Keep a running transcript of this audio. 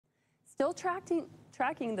Still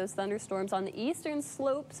tracking those thunderstorms on the eastern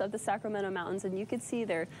slopes of the Sacramento Mountains, and you can see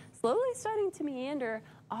they're slowly starting to meander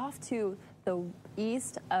off to the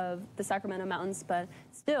east of the Sacramento Mountains, but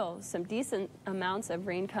still some decent amounts of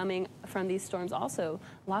rain coming from these storms. Also,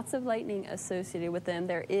 lots of lightning associated with them.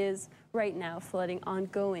 There is right now flooding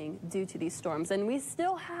ongoing due to these storms, and we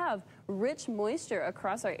still have rich moisture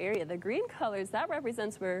across our area. The green colors, that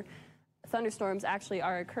represents where thunderstorms actually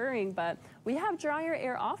are occurring, but we have drier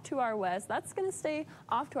air off to our west. That's going to stay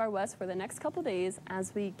off to our west for the next couple days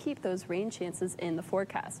as we keep those rain chances in the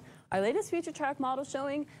forecast. Our latest future track model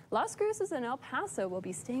showing Las Cruces and El Paso will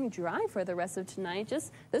be staying dry for the rest of tonight.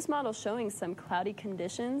 Just this model showing some cloudy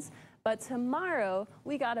conditions, but tomorrow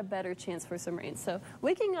we got a better chance for some rain. So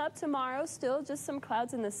waking up tomorrow, still just some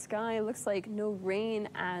clouds in the sky. It looks like no rain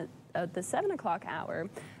at the 7 o'clock hour.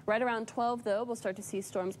 Right around 12, though, we'll start to see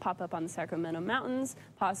storms pop up on the Sacramento Mountains,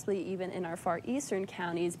 possibly even in our far eastern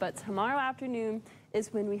counties. But tomorrow afternoon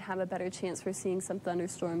is when we have a better chance for seeing some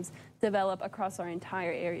thunderstorms develop across our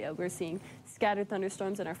entire area. We're seeing scattered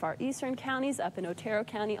thunderstorms in our far eastern counties, up in Otero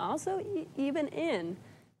County, also even in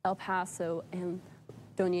El Paso and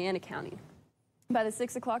Doña Ana County. By the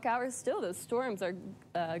 6 o'clock hour, still those storms are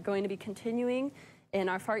going to be continuing in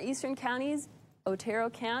our far eastern counties, Otero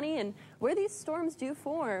County, and where these storms do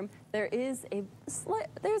form, there's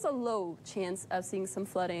a low chance of seeing some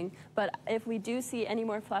flooding, but if we do see any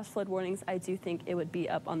more flash flood warnings, I do think it would be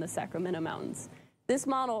up on the Sacramento Mountains. This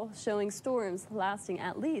model showing storms lasting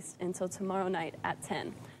at least until tomorrow night at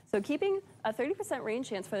 10. So keeping a 30% rain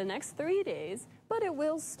chance for the next 3 days, but it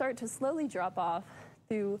will start to slowly drop off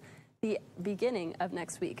through the beginning of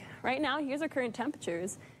next week. Right now, here's our current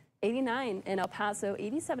temperatures. 89 in El Paso,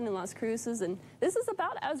 87 in Las Cruces, and this is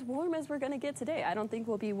about as warm as we're going to get today. I don't think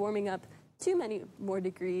we'll be warming up too many more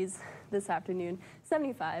degrees this afternoon.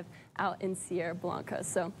 75 out in Sierra Blanca.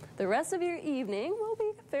 So the rest of your evening will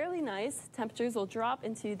be fairly nice. Temperatures will drop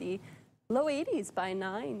into the low 80s by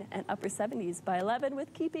 9 and upper 70s by 11,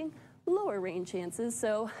 with keeping lower rain chances.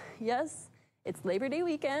 So yes, it's Labor Day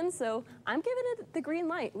weekend, so I'm giving it the green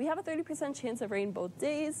light. We have a 30% chance of rain both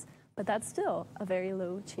days, but that's still a very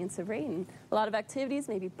low chance of rain. A lot of activities,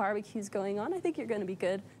 maybe barbecues going on. I think you're going to be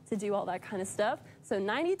good to do all that kind of stuff. So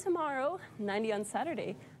 90 tomorrow, 90 on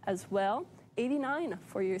Saturday as well, 89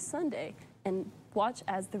 for your Sunday, and watch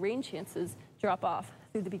as the rain chances drop off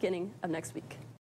through the beginning of next week.